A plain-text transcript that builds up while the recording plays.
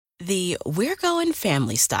The We're Going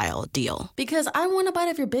Family Style deal. Because I want a bite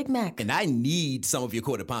of your Big Mac. And I need some of your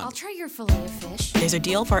Quarter Pounder. I'll try your filet of fish. There's a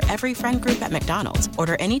deal for every friend group at McDonald's.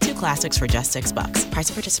 Order any two classics for just $6. Price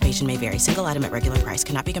of participation may vary. Single item at regular price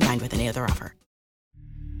cannot be combined with any other offer.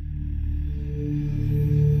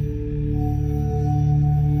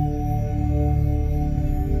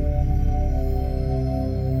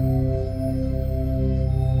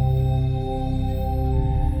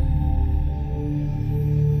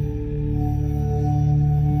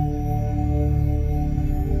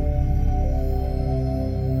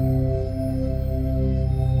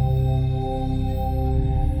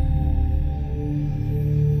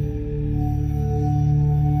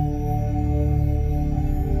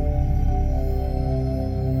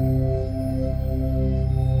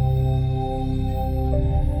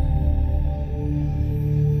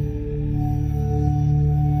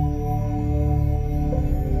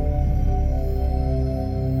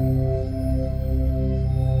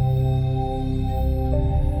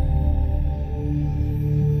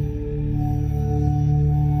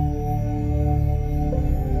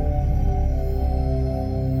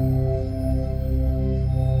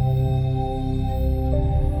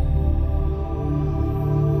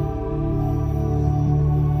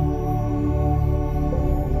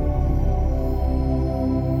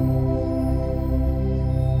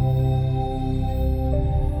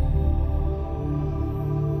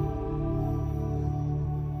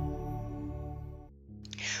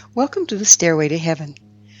 Welcome to the Stairway to Heaven.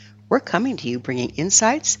 We're coming to you bringing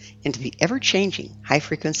insights into the ever-changing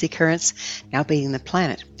high-frequency currents now beating the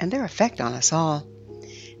planet and their effect on us all.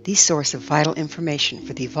 The source of vital information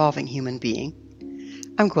for the evolving human being.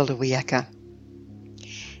 I'm Gwilda Wiyaka.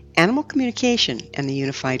 Animal communication and the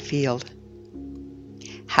unified field.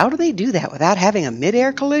 How do they do that without having a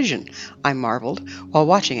mid-air collision? I marveled while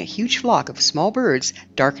watching a huge flock of small birds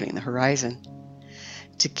darkening the horizon.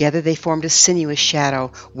 Together they formed a sinuous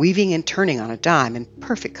shadow, weaving and turning on a dime in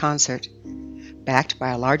perfect concert, backed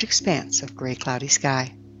by a large expanse of gray cloudy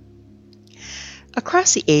sky.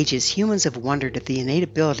 Across the ages, humans have wondered at the innate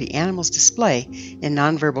ability animals display in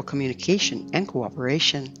nonverbal communication and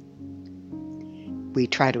cooperation. We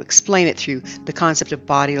try to explain it through the concept of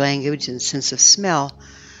body language and sense of smell,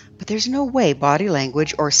 but there's no way body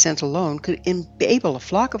language or scent alone could enable a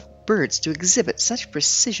flock of birds to exhibit such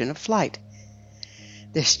precision of flight.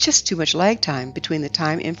 There's just too much lag time between the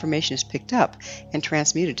time information is picked up and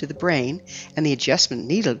transmuted to the brain and the adjustment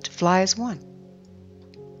needed to fly as one.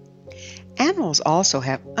 Animals also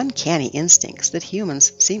have uncanny instincts that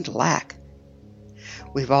humans seem to lack.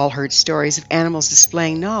 We've all heard stories of animals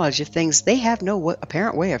displaying knowledge of things they have no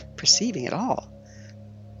apparent way of perceiving at all.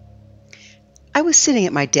 I was sitting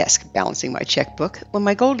at my desk balancing my checkbook when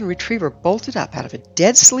my golden retriever bolted up out of a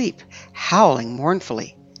dead sleep, howling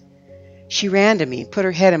mournfully. She ran to me, put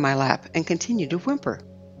her head in my lap, and continued to whimper.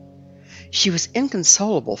 She was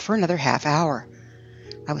inconsolable for another half hour.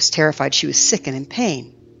 I was terrified she was sick and in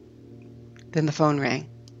pain. Then the phone rang.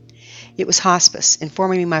 It was hospice,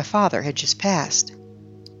 informing me my father had just passed.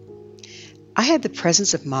 I had the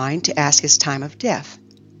presence of mind to ask his time of death.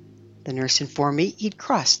 The nurse informed me he'd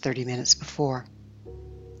crossed 30 minutes before.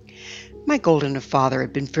 My golden father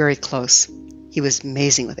had been very close. He was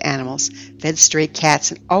amazing with animals, fed stray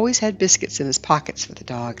cats, and always had biscuits in his pockets for the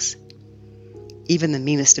dogs. Even the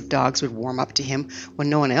meanest of dogs would warm up to him when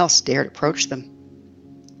no one else dared approach them.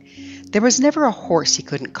 There was never a horse he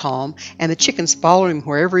couldn't calm, and the chickens followed him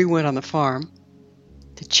wherever he went on the farm.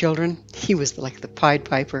 To children, he was like the Pied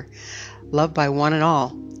Piper, loved by one and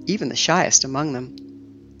all, even the shyest among them.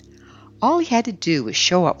 All he had to do was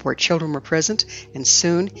show up where children were present, and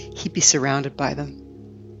soon he'd be surrounded by them.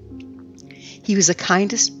 He was the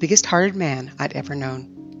kindest, biggest-hearted man I'd ever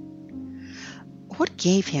known. What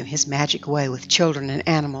gave him his magic way with children and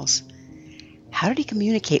animals? How did he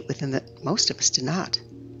communicate with them that most of us do not?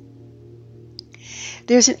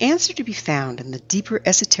 There's an answer to be found in the deeper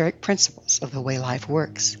esoteric principles of the way life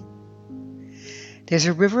works. There's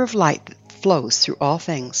a river of light that flows through all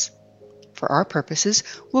things. For our purposes,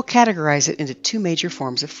 we'll categorize it into two major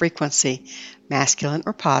forms of frequency, masculine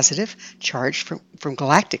or positive, charged from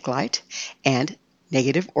galactic light, and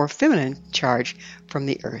negative or feminine, charge from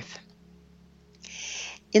the earth.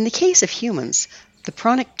 In the case of humans, the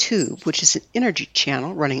pranic tube, which is an energy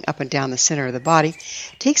channel running up and down the center of the body,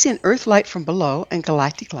 takes in earth light from below and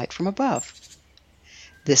galactic light from above.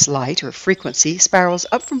 This light, or frequency, spirals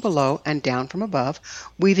up from below and down from above,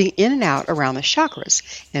 weaving in and out around the chakras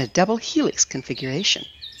in a double helix configuration.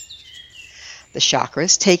 The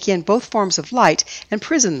chakras take in both forms of light and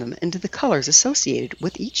prism them into the colors associated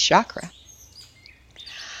with each chakra.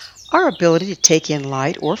 Our ability to take in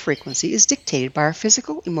light or frequency is dictated by our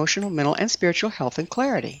physical, emotional, mental, and spiritual health and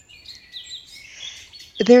clarity.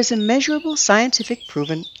 There's a measurable, scientific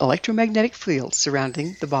proven electromagnetic field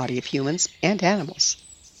surrounding the body of humans and animals.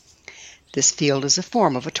 This field is a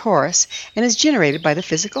form of a torus and is generated by the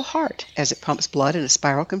physical heart as it pumps blood in a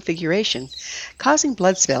spiral configuration, causing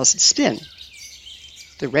blood cells to spin.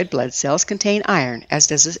 The red blood cells contain iron, as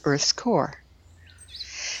does the Earth's core.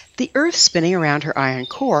 The Earth spinning around her iron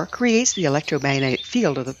core creates the electromagnetic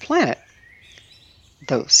field of the planet.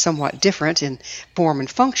 Though somewhat different in form and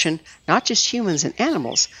function, not just humans and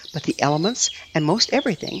animals, but the elements and most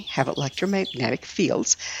everything have electromagnetic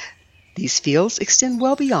fields. These fields extend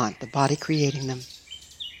well beyond the body creating them.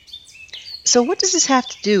 So what does this have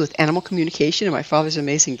to do with animal communication and my father's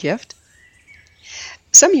amazing gift?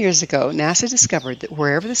 Some years ago, NASA discovered that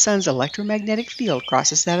wherever the sun's electromagnetic field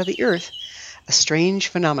crosses that of the Earth, a strange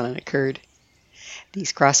phenomenon occurred.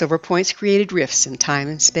 These crossover points created rifts in time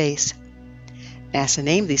and space. NASA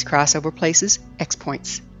named these crossover places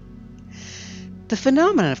X-points. The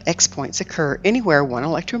phenomenon of X-points occur anywhere one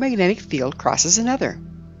electromagnetic field crosses another.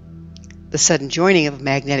 The sudden joining of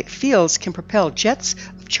magnetic fields can propel jets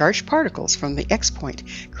of charged particles from the X-point,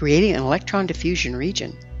 creating an electron diffusion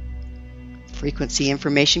region. Frequency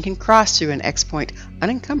information can cross through an X-point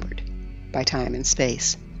unencumbered by time and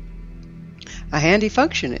space. A handy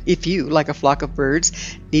function if you, like a flock of birds,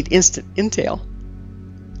 need instant intel.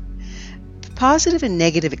 The positive and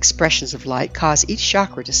negative expressions of light cause each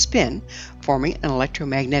chakra to spin, forming an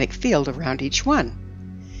electromagnetic field around each one.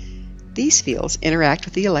 These fields interact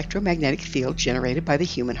with the electromagnetic field generated by the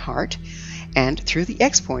human heart and through the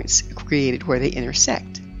X-points created where they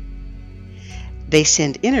intersect. They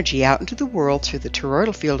send energy out into the world through the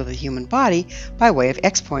toroidal field of the human body by way of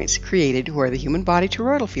X-points created where the human body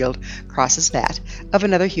toroidal field crosses that of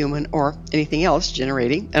another human or anything else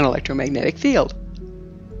generating an electromagnetic field.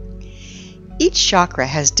 Each chakra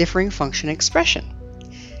has differing function and expression.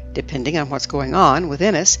 Depending on what's going on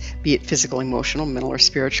within us, be it physical, emotional, mental, or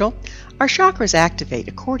spiritual, our chakras activate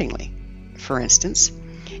accordingly. For instance,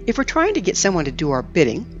 if we're trying to get someone to do our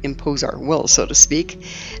bidding, impose our will, so to speak,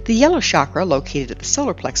 the yellow chakra located at the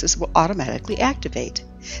solar plexus will automatically activate,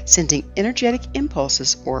 sending energetic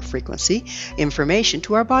impulses or frequency information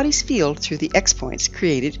to our body's field through the X-points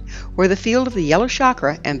created where the field of the yellow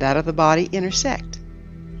chakra and that of the body intersect.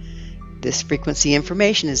 This frequency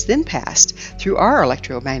information is then passed through our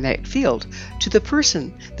electromagnetic field to the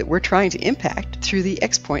person that we're trying to impact through the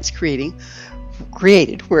X-points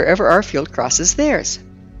created wherever our field crosses theirs.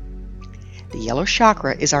 The yellow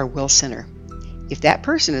chakra is our will center. If that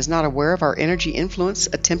person is not aware of our energy influence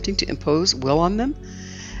attempting to impose will on them,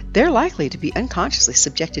 they're likely to be unconsciously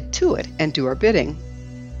subjected to it and do our bidding.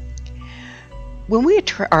 When we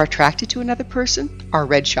are attracted to another person, our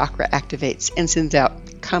red chakra activates and sends out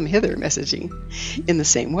 "come hither" messaging in the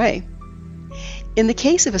same way. In the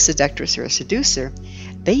case of a seductress or a seducer,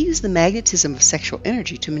 they use the magnetism of sexual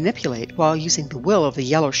energy to manipulate while using the will of the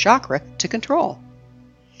yellow chakra to control.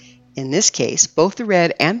 In this case, both the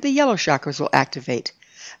red and the yellow chakras will activate.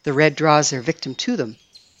 The red draws their victim to them,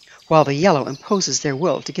 while the yellow imposes their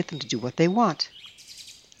will to get them to do what they want.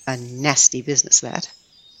 A nasty business, that.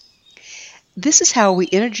 This is how we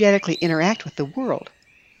energetically interact with the world.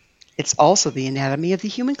 It's also the anatomy of the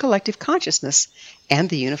human collective consciousness and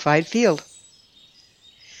the unified field.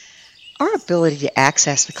 Our ability to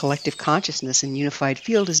access the collective consciousness and unified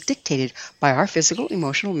field is dictated by our physical,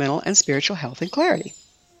 emotional, mental, and spiritual health and clarity.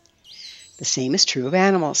 The same is true of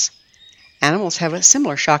animals. Animals have a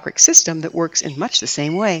similar chakric system that works in much the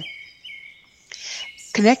same way,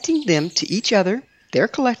 connecting them to each other, their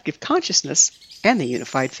collective consciousness, and the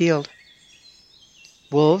unified field.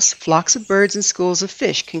 Wolves, flocks of birds, and schools of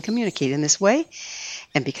fish can communicate in this way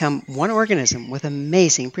and become one organism with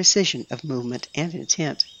amazing precision of movement and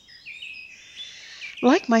intent.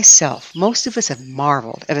 Like myself, most of us have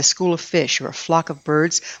marveled at a school of fish or a flock of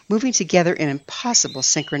birds moving together in impossible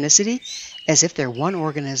synchronicity as if they're one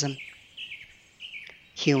organism.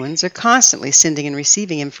 Humans are constantly sending and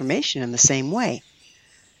receiving information in the same way.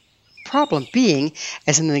 Problem being,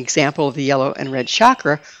 as in the example of the yellow and red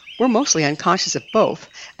chakra, we're mostly unconscious of both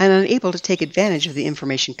and unable to take advantage of the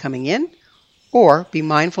information coming in or be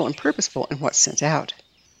mindful and purposeful in what's sent out.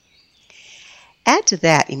 Add to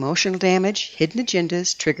that emotional damage, hidden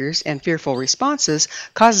agendas, triggers, and fearful responses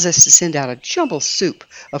causes us to send out a jumbled soup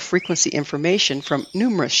of frequency information from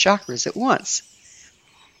numerous chakras at once.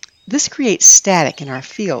 This creates static in our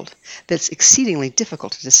field that's exceedingly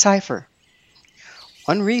difficult to decipher.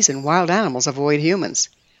 One reason wild animals avoid humans.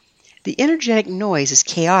 The energetic noise is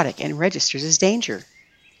chaotic and registers as danger.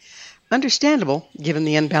 Understandable, given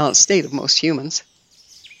the unbalanced state of most humans.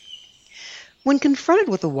 When confronted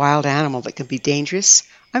with a wild animal that can be dangerous,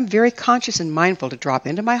 I'm very conscious and mindful to drop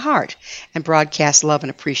into my heart and broadcast love and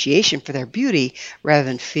appreciation for their beauty rather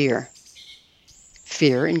than fear.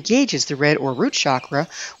 Fear engages the red or root chakra,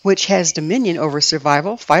 which has dominion over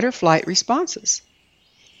survival, fight or flight responses.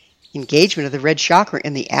 Engagement of the red chakra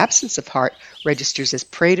in the absence of heart registers as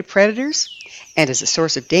prey to predators and as a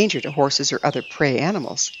source of danger to horses or other prey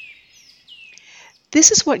animals.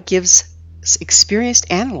 This is what gives experienced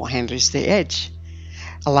animal handlers the edge,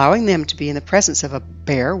 allowing them to be in the presence of a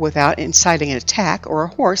bear without inciting an attack or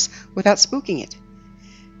a horse without spooking it.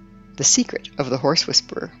 The secret of the horse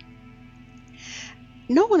whisperer.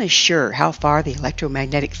 No one is sure how far the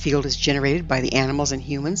electromagnetic field is generated by the animals and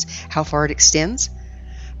humans, how far it extends,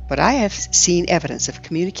 but I have seen evidence of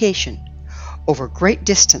communication over great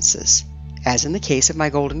distances, as in the case of my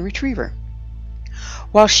golden retriever.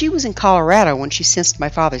 While she was in Colorado when she sensed my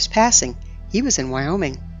father's passing, he was in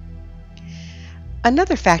Wyoming.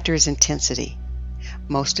 Another factor is intensity.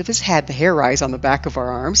 Most of us had the hair rise on the back of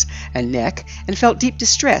our arms and neck and felt deep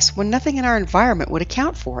distress when nothing in our environment would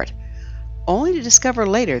account for it, only to discover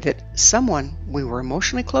later that someone we were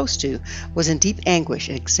emotionally close to was in deep anguish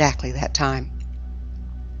at exactly that time.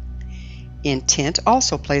 Intent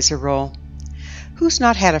also plays a role. Who's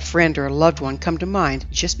not had a friend or a loved one come to mind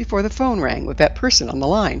just before the phone rang with that person on the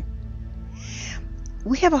line?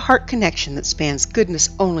 We have a heart connection that spans goodness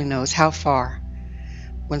only knows how far.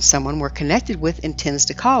 When someone we're connected with intends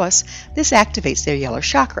to call us, this activates their yellow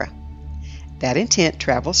chakra. That intent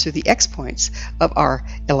travels through the X points of our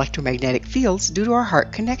electromagnetic fields due to our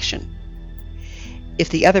heart connection. If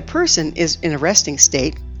the other person is in a resting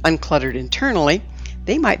state, uncluttered internally,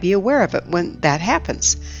 they might be aware of it when that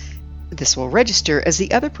happens. This will register as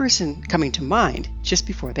the other person coming to mind just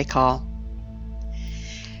before they call.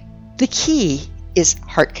 The key is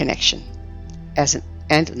heart connection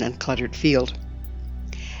and an uncluttered field.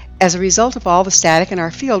 As a result of all the static in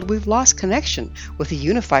our field, we've lost connection with the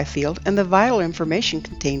unified field and the vital information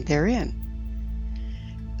contained therein.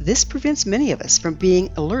 This prevents many of us from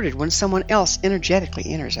being alerted when someone else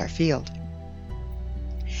energetically enters our field.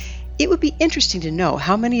 It would be interesting to know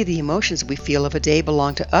how many of the emotions we feel of a day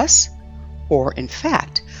belong to us, or, in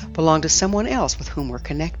fact, belong to someone else with whom we're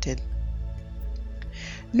connected.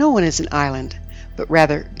 No one is an island, but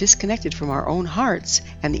rather disconnected from our own hearts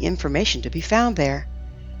and the information to be found there.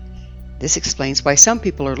 This explains why some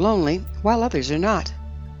people are lonely while others are not.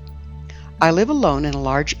 I live alone in a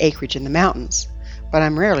large acreage in the mountains, but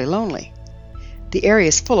I'm rarely lonely. The area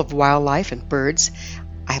is full of wildlife and birds.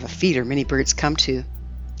 I have a feeder many birds come to.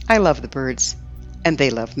 I love the birds, and they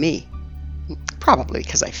love me, probably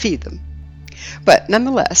because I feed them. But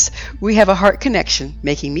nonetheless, we have a heart connection,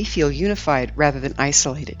 making me feel unified rather than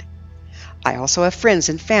isolated. I also have friends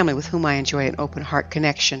and family with whom I enjoy an open heart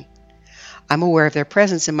connection. I'm aware of their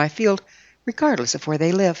presence in my field, regardless of where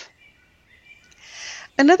they live.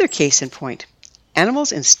 Another case in point,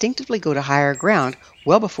 animals instinctively go to higher ground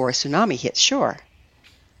well before a tsunami hits shore,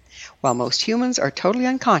 while most humans are totally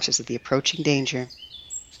unconscious of the approaching danger.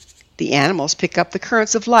 The animals pick up the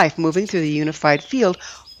currents of life moving through the unified field,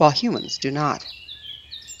 while humans do not.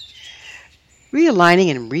 Realigning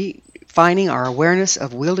and refining our awareness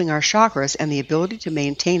of wielding our chakras and the ability to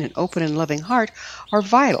maintain an open and loving heart are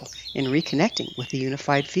vital in reconnecting with the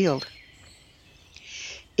unified field.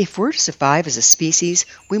 If we're to survive as a species,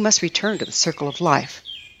 we must return to the circle of life,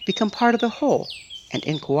 become part of the whole, and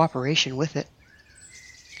in cooperation with it.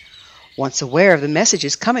 Once aware of the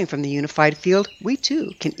messages coming from the unified field, we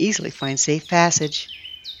too can easily find safe passage.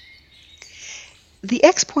 The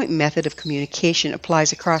X-point method of communication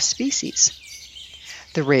applies across species.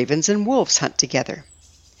 The ravens and wolves hunt together.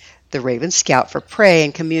 The ravens scout for prey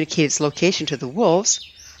and communicate its location to the wolves.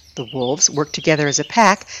 The wolves work together as a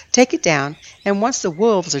pack, take it down, and once the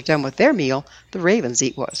wolves are done with their meal, the ravens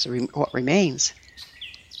eat what remains.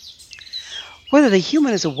 Whether the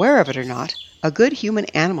human is aware of it or not, a good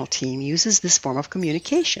human-animal team uses this form of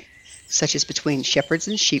communication, such as between shepherds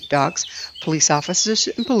and sheepdogs, police officers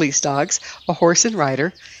and police dogs, a horse and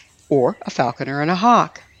rider, or a falconer and a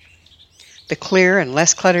hawk. The clearer and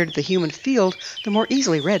less cluttered the human field, the more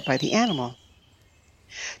easily read by the animal.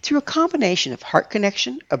 Through a combination of heart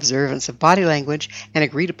connection, observance of body language, and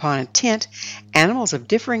agreed-upon intent, animals of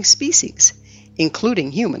differing species,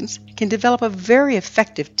 including humans, can develop a very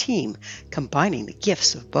effective team, combining the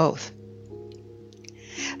gifts of both.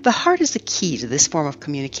 The heart is the key to this form of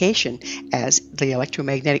communication, as the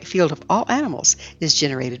electromagnetic field of all animals is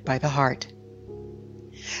generated by the heart.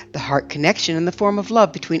 The heart connection in the form of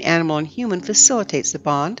love between animal and human facilitates the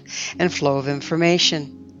bond and flow of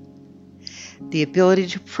information. The ability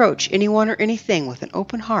to approach anyone or anything with an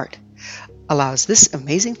open heart allows this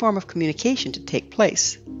amazing form of communication to take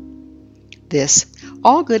place. This,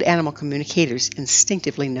 all good animal communicators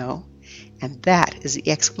instinctively know, and that is the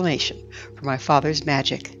explanation for my father's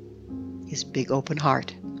magic, his big open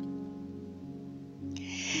heart.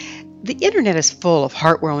 The internet is full of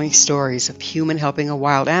heartwarming stories of human helping a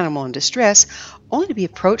wild animal in distress, only to be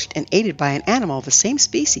approached and aided by an animal of the same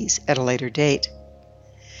species at a later date.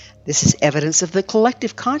 This is evidence of the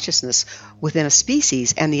collective consciousness within a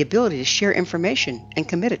species and the ability to share information and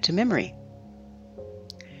commit it to memory.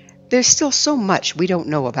 There's still so much we don't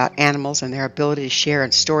know about animals and their ability to share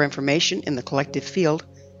and store information in the collective field.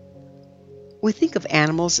 We think of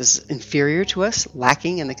animals as inferior to us,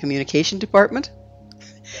 lacking in the communication department.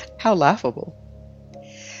 How laughable.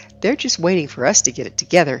 They're just waiting for us to get it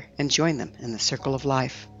together and join them in the circle of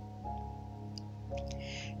life.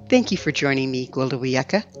 Thank you for joining me,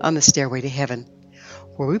 Gwildawiyaka, on the Stairway to Heaven,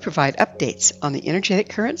 where we provide updates on the energetic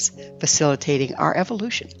currents facilitating our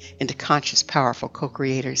evolution into conscious, powerful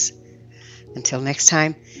co-creators. Until next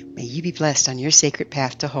time, may you be blessed on your sacred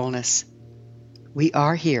path to wholeness. We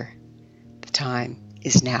are here. The time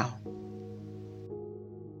is now.